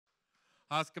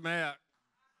Haskameyak.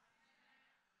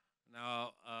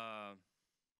 Now,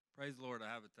 praise the Lord, I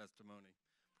have a testimony.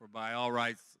 For by all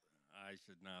rights, I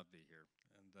should not be here.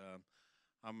 And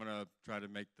I'm going to try to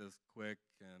make this quick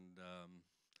and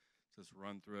just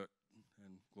run through it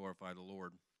and glorify the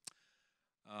Lord.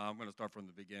 I'm going to start from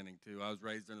the beginning, too. I was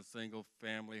raised in a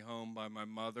single-family home by my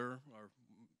mother.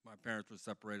 My parents were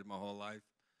separated my whole life.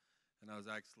 And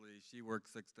she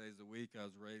worked 6 days a week. I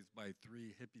was raised by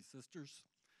 3 hippie sisters.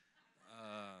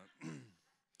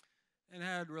 And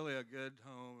had really a good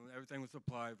home. Everything was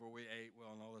supplied for. We ate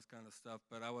well and all this kind of stuff.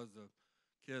 But I was a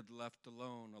kid left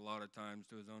alone a lot of times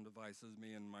to his own devices,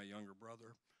 me and my younger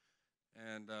brother.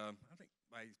 And I think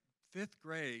by 5th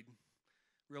grade,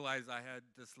 realized I had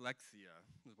dyslexia.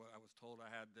 Is what I was told I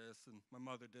had this. And my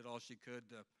mother did all she could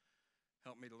to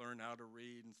help me to learn how to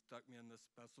read and stuck me in this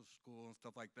special school and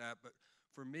stuff like that. But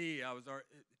for me, I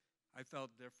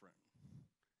felt different.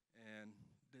 And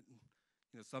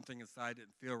something inside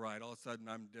didn't feel right. All of a sudden,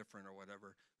 I'm different or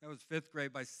whatever. That was 5th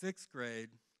grade. By 6th grade,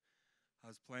 I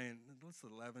was playing,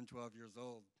 11, 12 years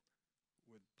old,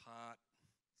 with pot,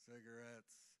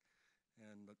 cigarettes,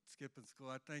 and skipping school.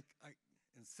 I think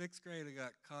in 6th grade, I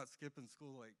got caught skipping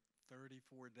school like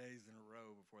 34 days in a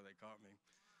row before they caught me.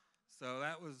 So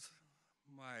that was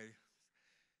my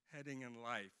heading in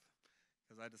life,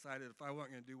 because I decided if I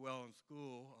wasn't going to do well in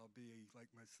school, I'll be like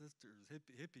my sister's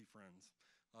hippie friends.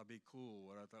 I'll be cool,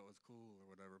 what I thought was cool or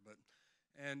whatever.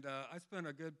 And I spent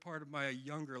a good part of my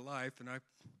younger life, and I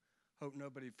hope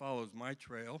nobody follows my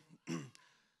trail,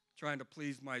 trying to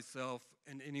please myself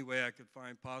in any way I could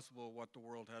find possible what the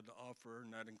world had to offer,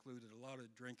 and that included a lot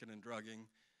of drinking and drugging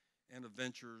and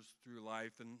adventures through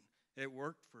life. And it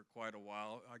worked for quite a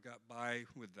while. I got by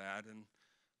with that and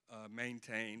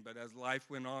maintained. But as life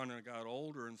went on and I got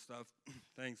older and stuff,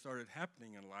 things started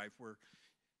happening in life where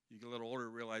you get a little older,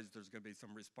 realize there's going to be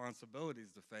some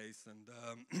responsibilities to face. And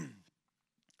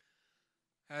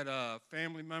had a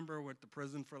family member, went to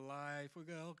prison for life. We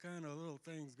got all kind of little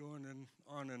things going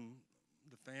on in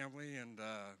the family. And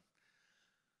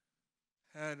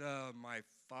had my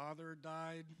father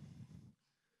died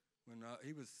when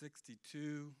he was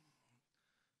 62.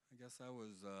 I guess I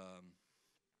was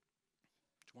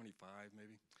 25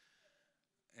 maybe.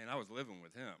 And I was living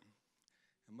with him.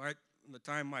 And the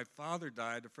time my father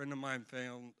died, a friend of mine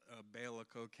found a bale of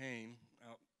cocaine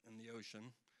out in the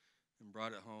ocean and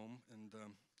brought it home. And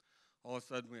all of a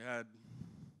sudden, we had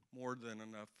more than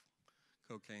enough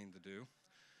cocaine to do.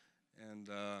 And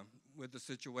with the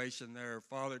situation there,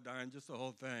 father dying, just the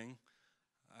whole thing,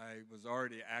 I was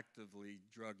already actively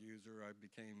drug user. I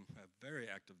became a very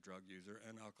active drug user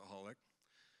and alcoholic.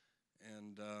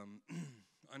 And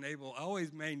I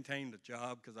always maintained a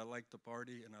job because I liked to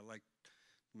party and I liked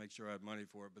to make sure I had money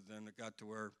for it. But then it got to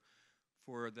where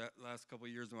for that last couple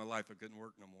of years of my life, I couldn't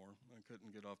work no more. I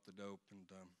couldn't get off the dope.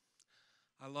 And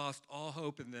I lost all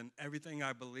hope. And then everything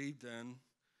I believed in,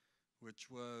 which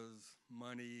was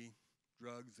money,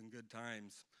 drugs, and good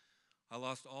times, I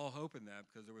lost all hope in that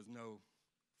because there was no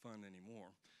fun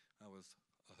anymore. I was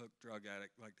a hooked drug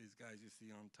addict like these guys you see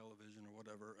on television or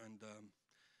whatever. And it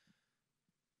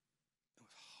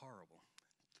was horrible.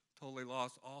 Totally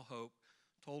lost all hope.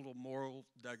 Total moral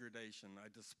degradation. I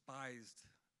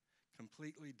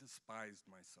completely despised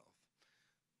myself.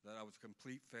 That I was a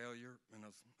complete failure and I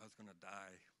was going to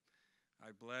die.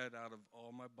 I bled out of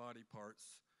all my body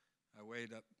parts. I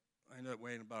ended up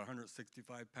weighing about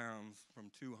 165 pounds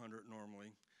from 200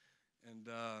 normally. And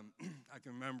I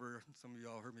can remember, some of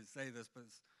y'all heard me say this, but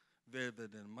it's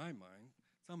vivid in my mind.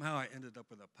 Somehow I ended up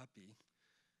with a puppy.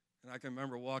 And I can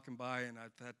remember walking by and I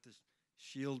had to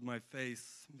shield my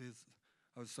face because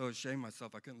I was so ashamed of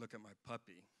myself I couldn't look at my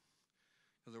puppy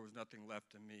because there was nothing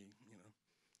left in me,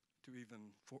 to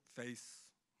even face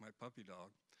my puppy dog.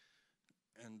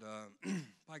 And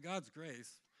by God's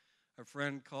grace, a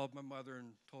friend called my mother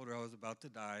and told her I was about to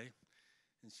die.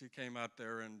 And she came out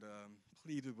there and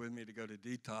pleaded with me to go to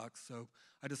detox. So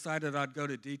I decided I'd go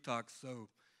to detox so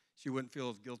she wouldn't feel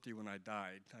as guilty when I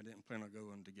died. I didn't plan on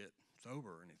going to get sober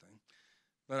or anything.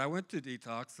 But I went to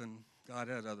detox, and God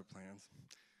had other plans.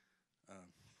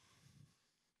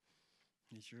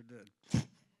 He sure did.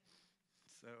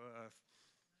 So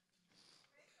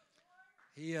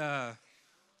he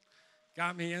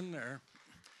got me in there.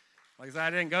 Like I said, I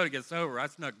didn't go to get sober. I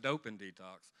snuck dope in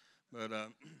detox. But I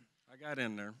got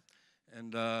in there.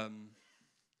 And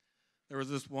there was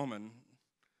this woman.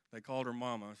 They called her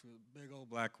Mama. She was a big old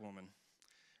black woman.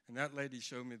 And that lady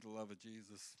showed me the love of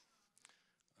Jesus.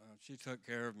 She took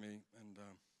care of me. And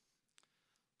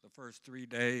the first 3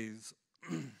 days,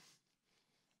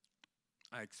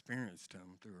 I experienced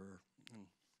him through her.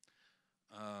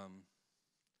 And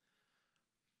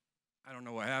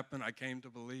don't know what happened. I came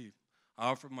to believe. I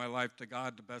offered my life to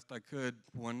God the best I could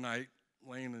one night,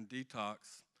 laying in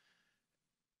detox.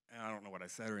 And I don't know what I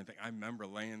said or anything. I remember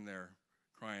laying there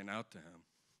crying out to him.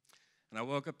 And I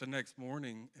woke up the next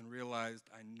morning and realized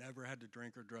I never had to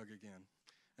drink or drug again,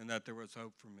 and that there was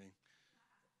hope for me.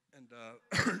 And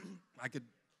I could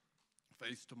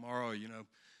face tomorrow,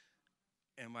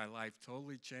 and my life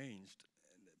totally changed.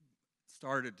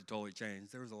 Started to totally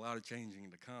change. There was a lot of changing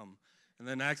to come. And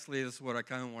then actually, this is what I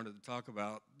kind of wanted to talk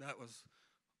about.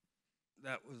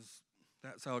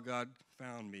 That's how God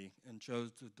found me and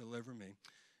chose to deliver me.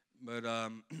 But it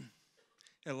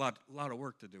had a lot of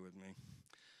work to do with me.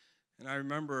 And I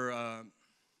remember,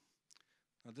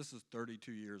 now this is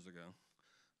 32 years ago.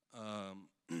 I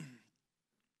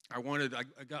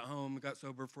got home, got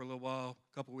sober for a little while,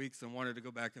 a couple weeks, and wanted to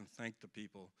go back and thank the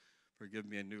people for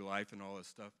giving me a new life and all this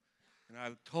stuff. And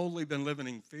I've totally been living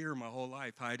in fear my whole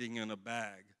life, hiding in a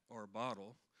bag or a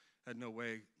bottle. Had no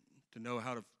way to know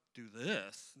how to do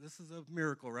this. This is a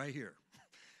miracle right here.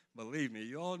 Believe me,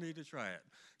 you all need to try it.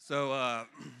 So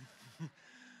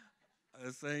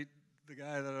this ain't the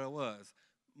guy that I was.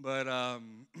 But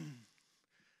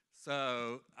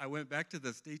so I went back to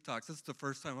this detox. This is the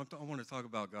first time I want to talk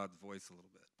about God's voice a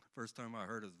little bit. First time I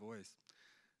heard his voice,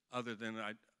 other than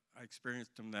I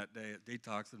experienced him that day at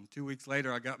detox. And 2 weeks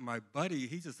later, I got my buddy.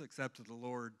 He just accepted the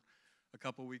Lord a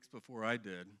couple weeks before I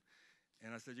did.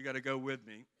 And I said, you got to go with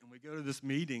me. And we go to this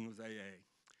meeting. It was AA.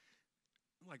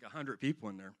 Like 100 people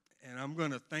in there. And I'm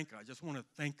going to thank him. I just want to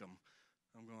thank him.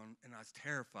 And I was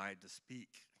terrified to speak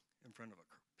in front of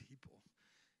people.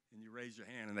 And you raise your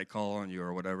hand and they call on you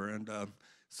or whatever. And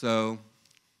so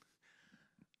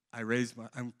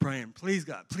I'm praying, please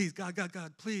God, please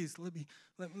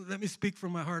let me speak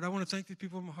from my heart. I want to thank these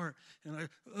people from my heart. And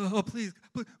please,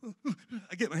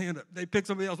 I get my hand up. They pick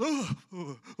somebody else.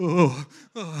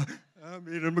 I'm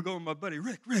going with my buddy,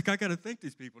 Rick, I got to thank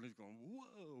these people. And he's going,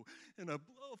 whoa. And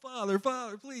Father,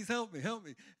 please help me.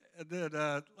 And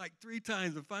then like 3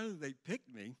 times, and finally they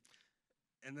picked me.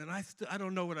 And then I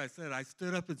don't know what I said. I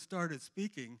stood up and started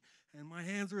speaking. And my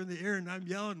hands are in the air, and I'm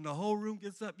yelling, and the whole room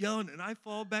gets up yelling, and I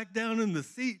fall back down in the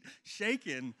seat,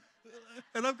 shaking.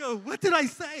 And I'm going, what did I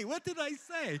say?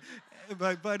 And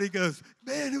my buddy goes,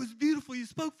 man, it was beautiful. You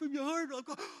spoke from your heart. I'll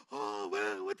go, oh,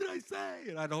 man, what did I say?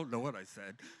 And I don't know what I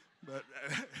said. But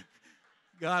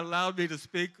God allowed me to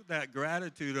speak that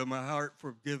gratitude of my heart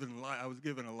for I was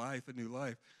given a new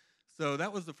life. So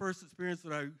that was the first experience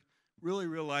that I really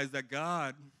realized that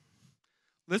God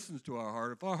listens to our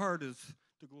heart. If our heart is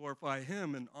to glorify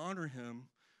him and honor him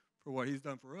for what he's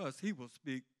done for us, he will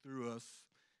speak through us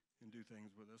and do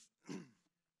things with us.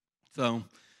 So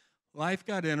life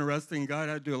got interesting. God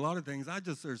had to do a lot of things.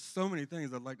 There's so many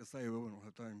things I'd like to say, but we don't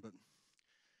have time. But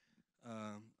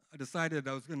I decided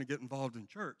I was going to get involved in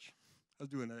church. I was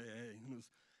doing AA, and it was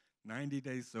 90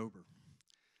 days sober.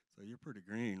 So you're pretty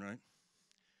green, right?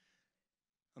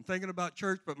 I'm thinking about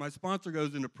church, but my sponsor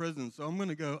goes into prison, so I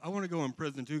want to go in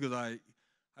prison too because I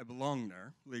belong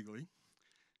there legally.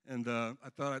 And I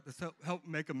thought I'd help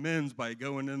make amends by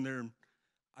going in there. And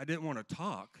I didn't want to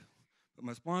talk, but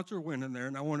my sponsor went in there,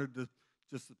 and I wanted to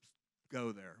just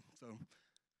go there. So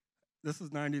this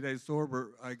is 90 days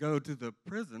sober. I go to the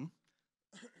prison,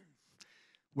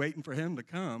 waiting for him to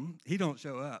come. He don't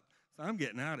show up, so I'm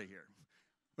getting out of here.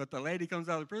 But the lady comes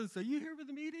out of the prison, so you here for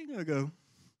the meeting? I go,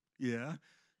 yeah.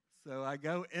 So I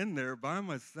go in there by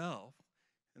myself,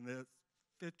 and there's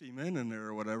 50 men in there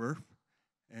or whatever,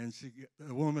 and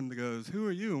the woman goes, who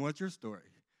are you and what's your story?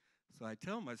 So I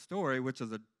tell my story, which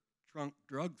is a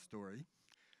drug story,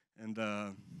 and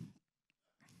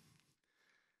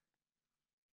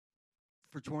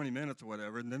for 20 minutes or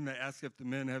whatever, and then they ask if the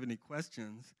men have any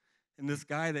questions, and this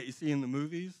guy that you see in the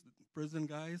movies, prison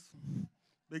guys,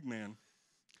 big man,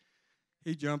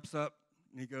 he jumps up,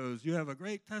 and he goes, you have a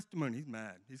great testimony. He's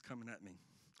mad. He's coming at me.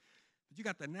 But you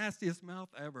got the nastiest mouth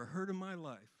I ever heard in my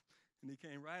life. And he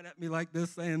came right at me like this,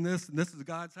 saying this, and this is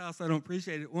God's house. I don't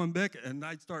appreciate it one bit. And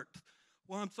I'd start,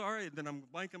 well, I'm sorry. And then I'm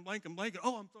blanking.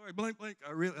 Oh, I'm sorry, blank.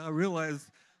 I realized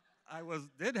I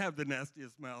did have the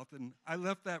nastiest mouth. And I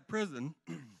left that prison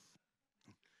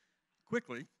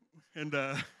quickly. And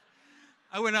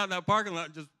I went out in that parking lot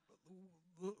and just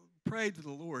prayed to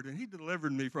the Lord. And he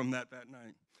delivered me from that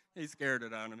night. He scared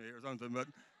it out of me or something.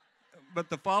 But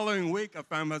the following week, I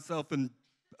found myself in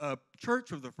church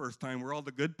for the first time where all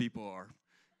the good people are.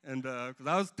 And because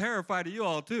I was terrified of you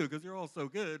all, too, because you're all so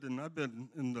good. And I've been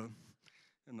in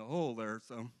the hole there.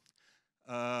 So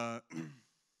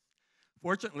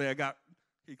fortunately,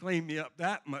 he cleaned me up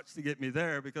that much to get me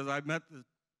there because I met the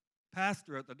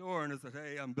pastor at the door and I said,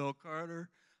 hey, I'm Bill Carter.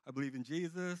 I believe in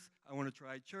Jesus. I want to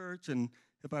try church. And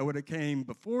if I would have came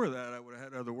before that, I would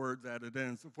have had other words added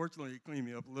in. So fortunately, he cleaned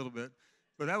me up a little bit.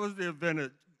 But that was the event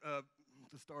at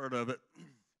the start of it. And,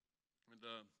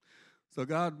 so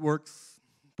God works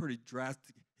pretty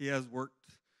drastic. He has worked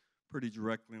pretty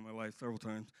directly in my life several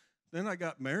times. Then I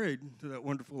got married to that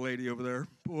wonderful lady over there.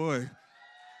 Boy.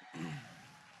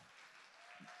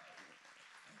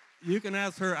 You can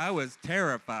ask her, I was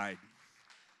terrified.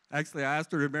 Actually, I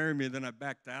asked her to marry me, and then I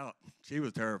backed out. She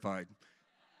was terrified.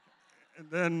 And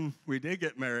then we did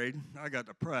get married. I got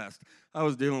depressed. I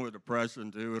was dealing with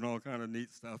depression, too, and all kind of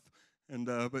neat stuff. And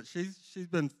but she's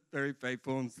been very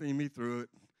faithful and seen me through it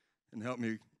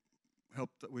and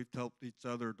we've helped each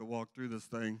other to walk through this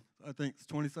thing. I think it's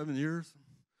 27 years.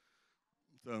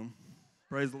 So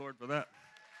praise the Lord for that.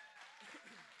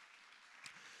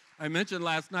 I mentioned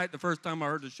last night the first time I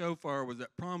heard the shofar was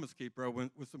at Promise Keeper. I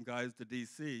went with some guys to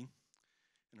D.C.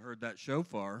 and heard that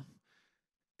shofar.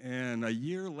 And a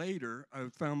year later, I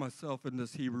found myself in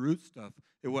this Hebrew root stuff.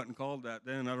 It wasn't called that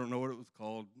then. I don't know what it was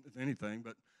called, if anything.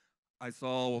 But I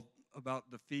saw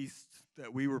about the feast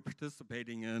that we were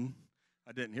participating in.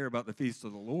 I didn't hear about the feast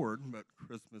of the Lord, but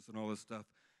Christmas and all this stuff.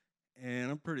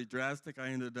 And I'm pretty drastic.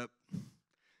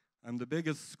 I'm the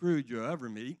biggest Scrooge you'll ever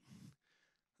meet.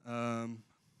 A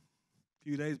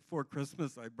few days before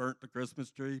Christmas, I burnt the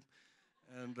Christmas tree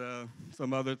and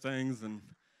some other things, and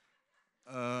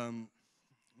it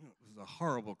was a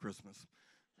horrible Christmas.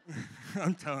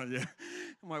 I'm telling you.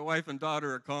 My wife and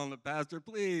daughter are calling the pastor,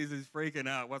 please, he's freaking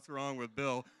out. What's wrong with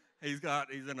Bill? He's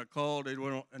in a cold,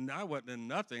 and I wasn't in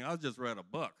nothing. I just read a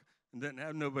book and didn't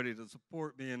have nobody to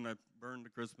support me, and I burned the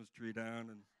Christmas tree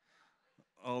down and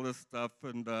all this stuff.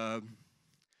 And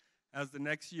as the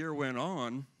next year went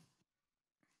on,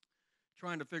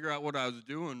 trying to figure out what I was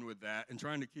doing with that and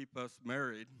trying to keep us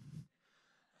married.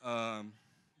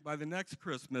 By the next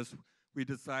Christmas, we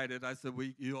decided, I said,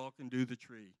 you all can do the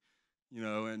tree,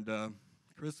 and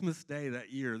Christmas Day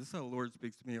that year, this is how the Lord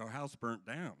speaks to me, our house burnt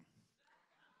down.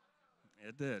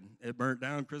 It did. It burnt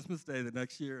down Christmas Day the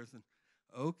next year. I said,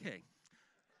 okay.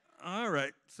 All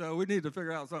right, so we need to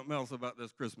figure out something else about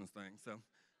this Christmas thing. So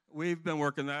we've been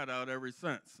working that out ever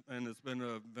since, and it's been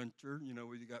a venture.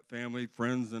 We got family,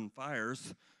 friends, and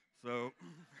fires, so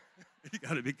you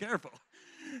got to be careful.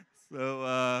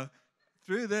 So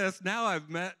through this, now I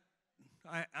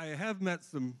have met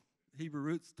some Hebrew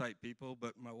roots type people,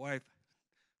 but my wife,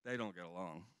 they don't get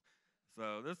along.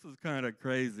 So this is kind of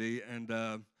crazy,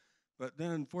 and but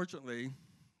then unfortunately,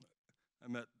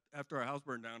 after our house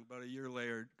burned down, about a year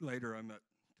later I met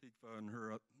Tifa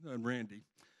and Randy.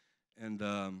 And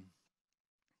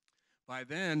by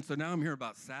then, so now I'm hearing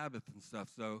about Sabbath and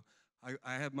stuff. So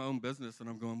I have my own business, and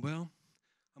I'm going, well,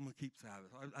 I'm going to keep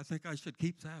Sabbath. I think I should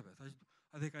keep Sabbath.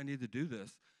 I think I need to do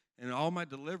this. And all my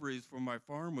deliveries from my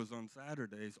farm was on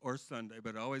Saturdays or Sunday,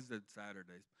 but I always did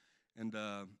Saturdays. And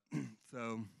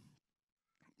so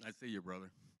I see you,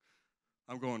 brother.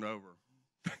 I'm going over.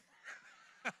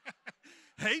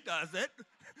 He does it.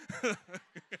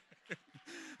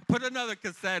 Put another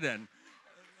cassette in.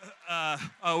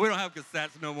 We don't have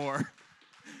cassettes no more.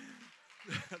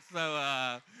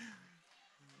 So,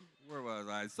 where was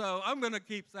I? So I'm going to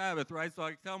keep Sabbath, right? So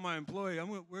I tell my employee,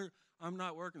 I'm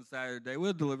not working Saturday.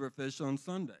 We'll deliver fish on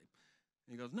Sunday.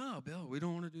 And he goes, no, Bill, we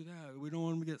don't want to do that. We don't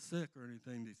want them to get sick or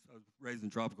anything. These raising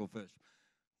tropical fish.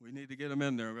 We need to get them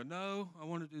in there. I go, no, I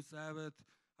want to do Sabbath.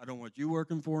 I don't want you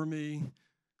working for me.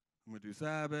 I'm going to do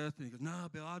Sabbath. And he goes, no,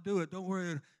 Bill, I'll do it. Don't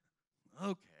worry.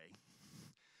 Okay.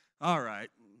 All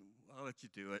right. I'll let you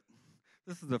do it.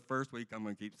 This is the first week I'm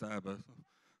going to keep Sabbath.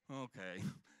 Okay.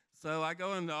 So I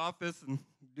go in the office and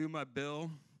do my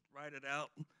bill, write it out.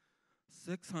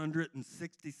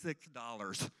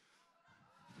 $666.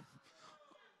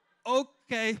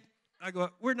 Okay. I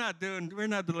go, we're not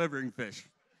delivering fish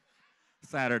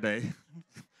Saturday.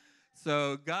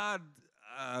 So God,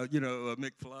 a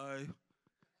McFly,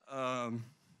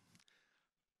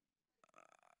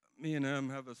 me and him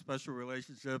have a special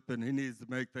relationship, and he needs to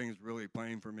make things really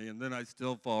plain for me, and then I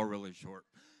still fall really short.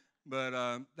 But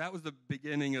that was the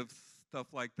beginning of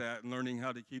stuff like that, and learning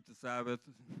how to keep the Sabbath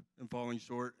and falling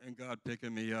short, and God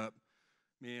picking me up,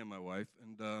 me and my wife,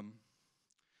 and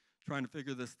trying to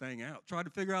figure this thing out, trying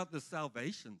to figure out this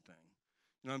salvation thing.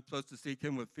 I'm supposed to seek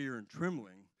him with fear and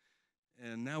trembling,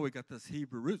 and now we got this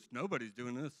Hebrew roots. Nobody's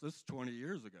doing this. This is 20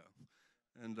 years ago.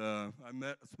 And I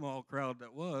met a small crowd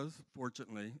that was,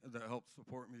 fortunately, that helped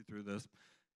support me through this.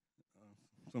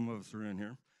 Some of us are in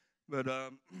here. But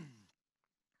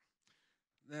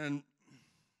then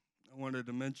I wanted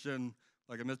to mention,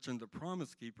 like I mentioned, the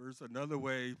Promise Keepers. Another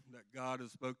way that God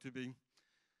has spoke to me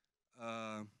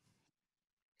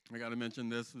I got to mention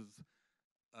this was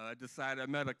I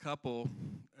met a couple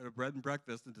at a bread and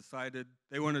breakfast and decided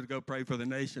they wanted to go pray for the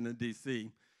nation in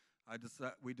D.C.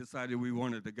 We decided we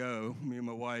wanted to go, me and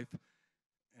my wife,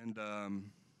 and it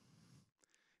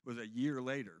was a year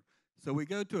later. So we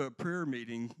go to a prayer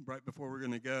meeting right before we're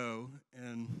going to go,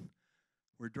 and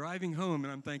we're driving home,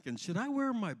 and I'm thinking, should I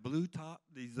wear my blue top,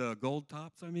 these gold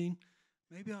tops, I mean?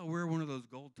 Maybe I'll wear one of those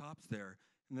gold tops there.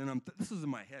 And then this is in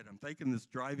my head. I'm thinking this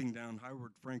driving down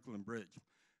Howard Franklin Bridge.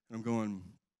 And I'm going,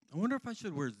 I wonder if I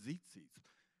should wear Zeetsies.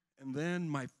 And then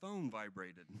my phone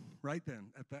vibrated right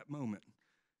then at that moment.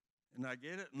 And I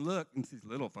get it and look, and it's these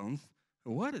little phones.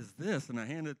 What is this? And I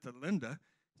hand it to Linda.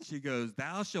 She goes,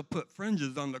 thou shalt put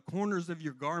fringes on the corners of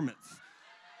your garments.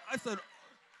 I said,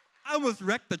 I almost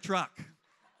wrecked the truck.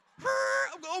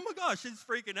 Oh my gosh, she's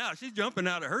freaking out. She's jumping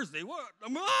out of her seat. What?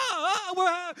 I'm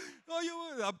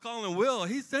calling Will.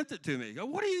 He sent it to me.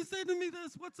 What are you saying to me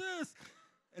this? What's this?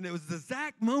 And it was the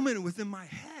exact moment it was in my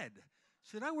head.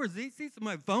 Should I wear Zeetsies? And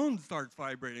my phone starts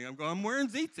vibrating. I'm wearing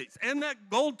Zeetsies. And that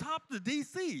gold top to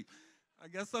D.C. I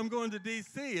guess I'm going to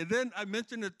D.C. And then I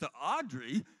mentioned it to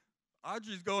Audrey.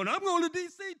 Audrey's going, I'm going to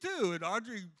D.C. too. And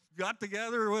Audrey got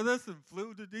together with us and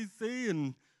flew to D.C.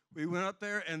 and we went up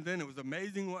there, and then it was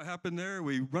amazing what happened there.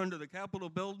 We run to the Capitol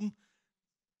building,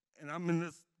 and I'm in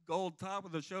this gold top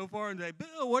with a shofar, and they,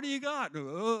 Bill, what do you got?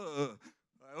 I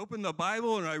open the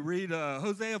Bible, and I read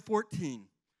Hosea 14.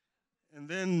 And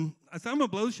then I said, I'm going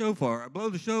to blow the shofar. I blow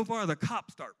the shofar, the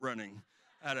cops start running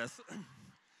at us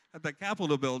at the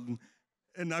Capitol building.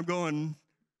 And I'm going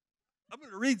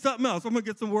to read something else. I'm going to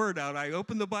get some word out. I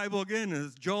open the Bible again, and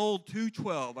it's Joel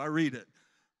 2:12. I read it.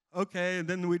 Okay, and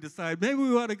then we decide maybe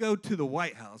we ought to go to the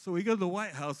White House. So we go to the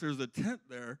White House. There's a tent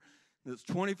there. This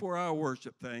 24-hour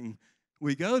worship thing.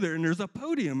 We go there, and there's a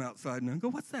podium outside. And I go,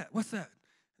 what's that? What's that?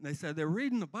 And they said they're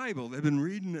reading the Bible. They've been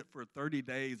reading it for 30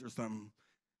 days or something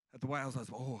at the White House. I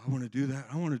said, oh, I want to do that.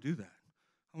 I want to do that.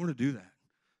 I want to do that.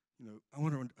 You know, I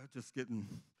want to just getting,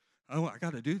 I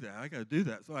got to do that. I got to do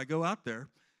that. So I go out there,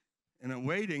 and I'm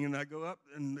waiting, and I go up,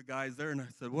 and the guy's there, and I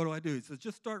said, what do I do? He says,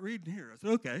 just start reading here. I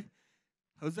said, okay.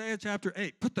 Hosea chapter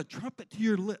 8, put the trumpet to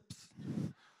your lips.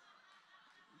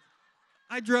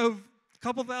 I drove a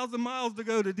couple thousand miles to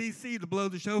go to D.C. to blow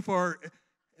the shofar,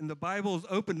 and the Bible is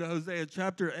open to Hosea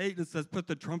chapter 8, and it says, put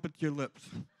the trumpet to your lips.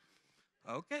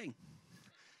 Okay.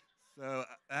 So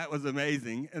that was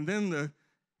amazing. And then the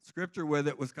scripture with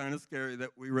it was kind of scary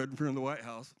that we read in front of the White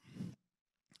House.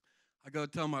 I go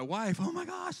tell my wife, oh my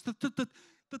gosh, the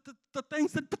thing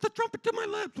said, put the trumpet to my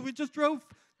lips. We just drove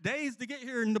days to get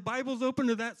here, and the Bible's open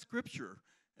to that scripture.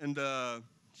 And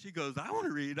she goes, I want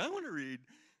to read.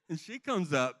 And she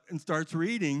comes up and starts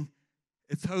reading.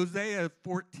 It's Hosea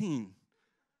 14.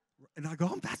 And I go,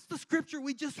 oh, that's the scripture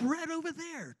we just read over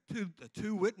there to the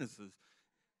two witnesses,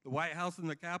 the White House and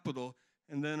the Capitol.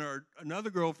 And then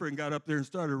another girlfriend got up there and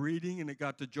started reading, and it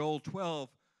got to Joel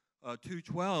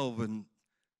 2:12, and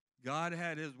God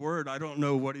had his word. I don't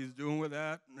know what he's doing with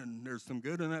that, and there's some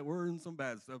good in that word and some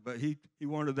bad stuff, but he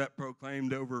wanted that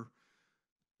proclaimed over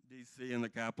D.C. and the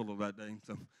Capitol that day.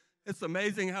 So it's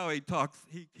amazing how he talks.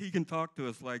 He can talk to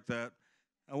us like that.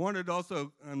 I wanted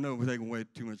also, I know we're taking way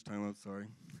too much time, I'm sorry.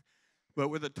 But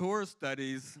with the Torah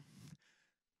studies,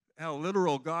 how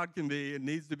literal God can be, it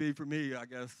needs to be for me, I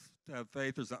guess, to have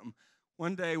faith or something.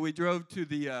 One day we drove to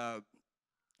the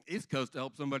East Coast to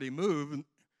help somebody move, and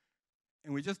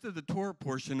we just did the Torah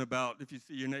portion about if you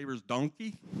see your neighbor's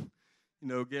donkey,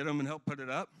 get them and help put it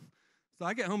up. So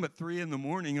I get home at 3 in the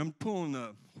morning. I'm pulling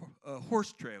a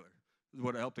horse trailer, is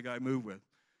what I helped the guy move with.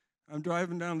 I'm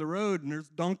driving down the road, and there's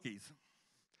donkeys.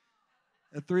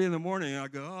 At 3 in the morning, I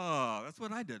go, oh, that's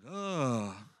what I did.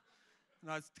 Oh.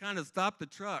 And I kind of stopped the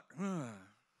truck. Oh.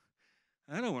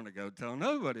 I don't want to go tell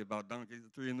nobody about donkeys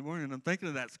at 3 in the morning. I'm thinking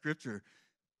of that scripture.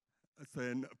 I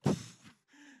said,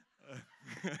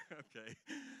 okay.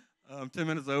 10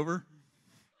 minutes over.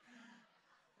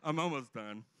 I'm almost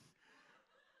done.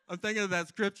 I'm thinking of that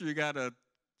scripture. You gotta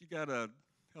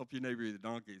help your neighbor eat the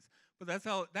donkeys. But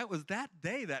that was that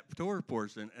day, that Torah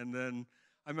portion. And then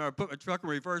I remember I put my truck in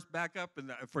reverse back up,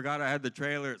 and I forgot I had the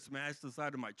trailer. It smashed the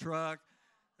side of my truck.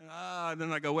 And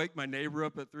then I go wake my neighbor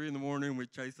up at 3 in the morning. We're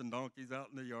chasing donkeys out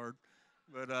in the yard.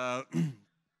 But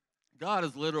God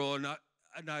is literal, and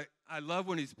I love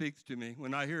when he speaks to me.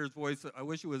 When I hear his voice, I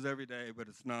wish it was every day, but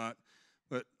it's not.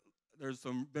 But there's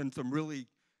been some really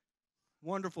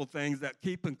wonderful things that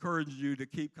keep encouraging you to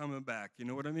keep coming back. You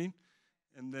know what I mean?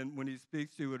 And then when he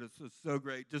speaks to you, it's so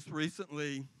great. Just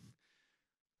recently,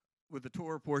 with the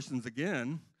Torah portions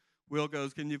again, Will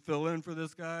goes, can you fill in for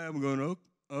this guy? I'm going, oh,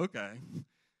 okay,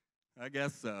 I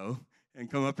guess so. And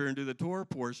come up here and do the Torah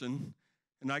portion.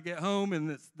 And I get home, and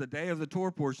it's the day of the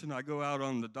tour portion. I go out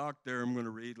on the dock there. I'm going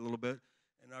to read a little bit.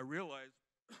 And I realize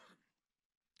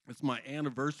it's my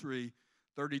anniversary,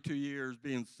 32 years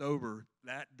being sober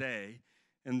that day.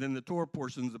 And then the tour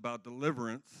portion's about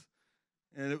deliverance.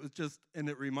 And it was just, and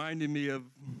it reminded me of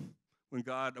when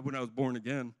I was born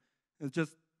again. It's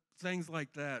just things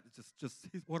like that. It's just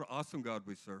what an awesome God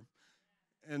we serve.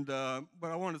 And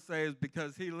what I want to say is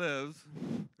because he lives,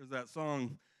 there's that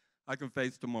song, I Can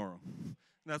Face Tomorrow.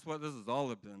 And that's what this has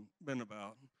all been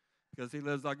about. Because he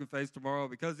lives, I can face tomorrow.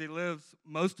 Because he lives,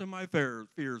 most of my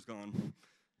fear's gone.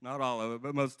 Not all of it,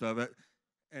 but most of it.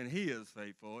 And he is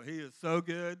faithful. He is so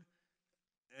good.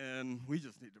 And we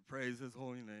just need to praise his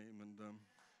holy name and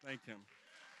thank him.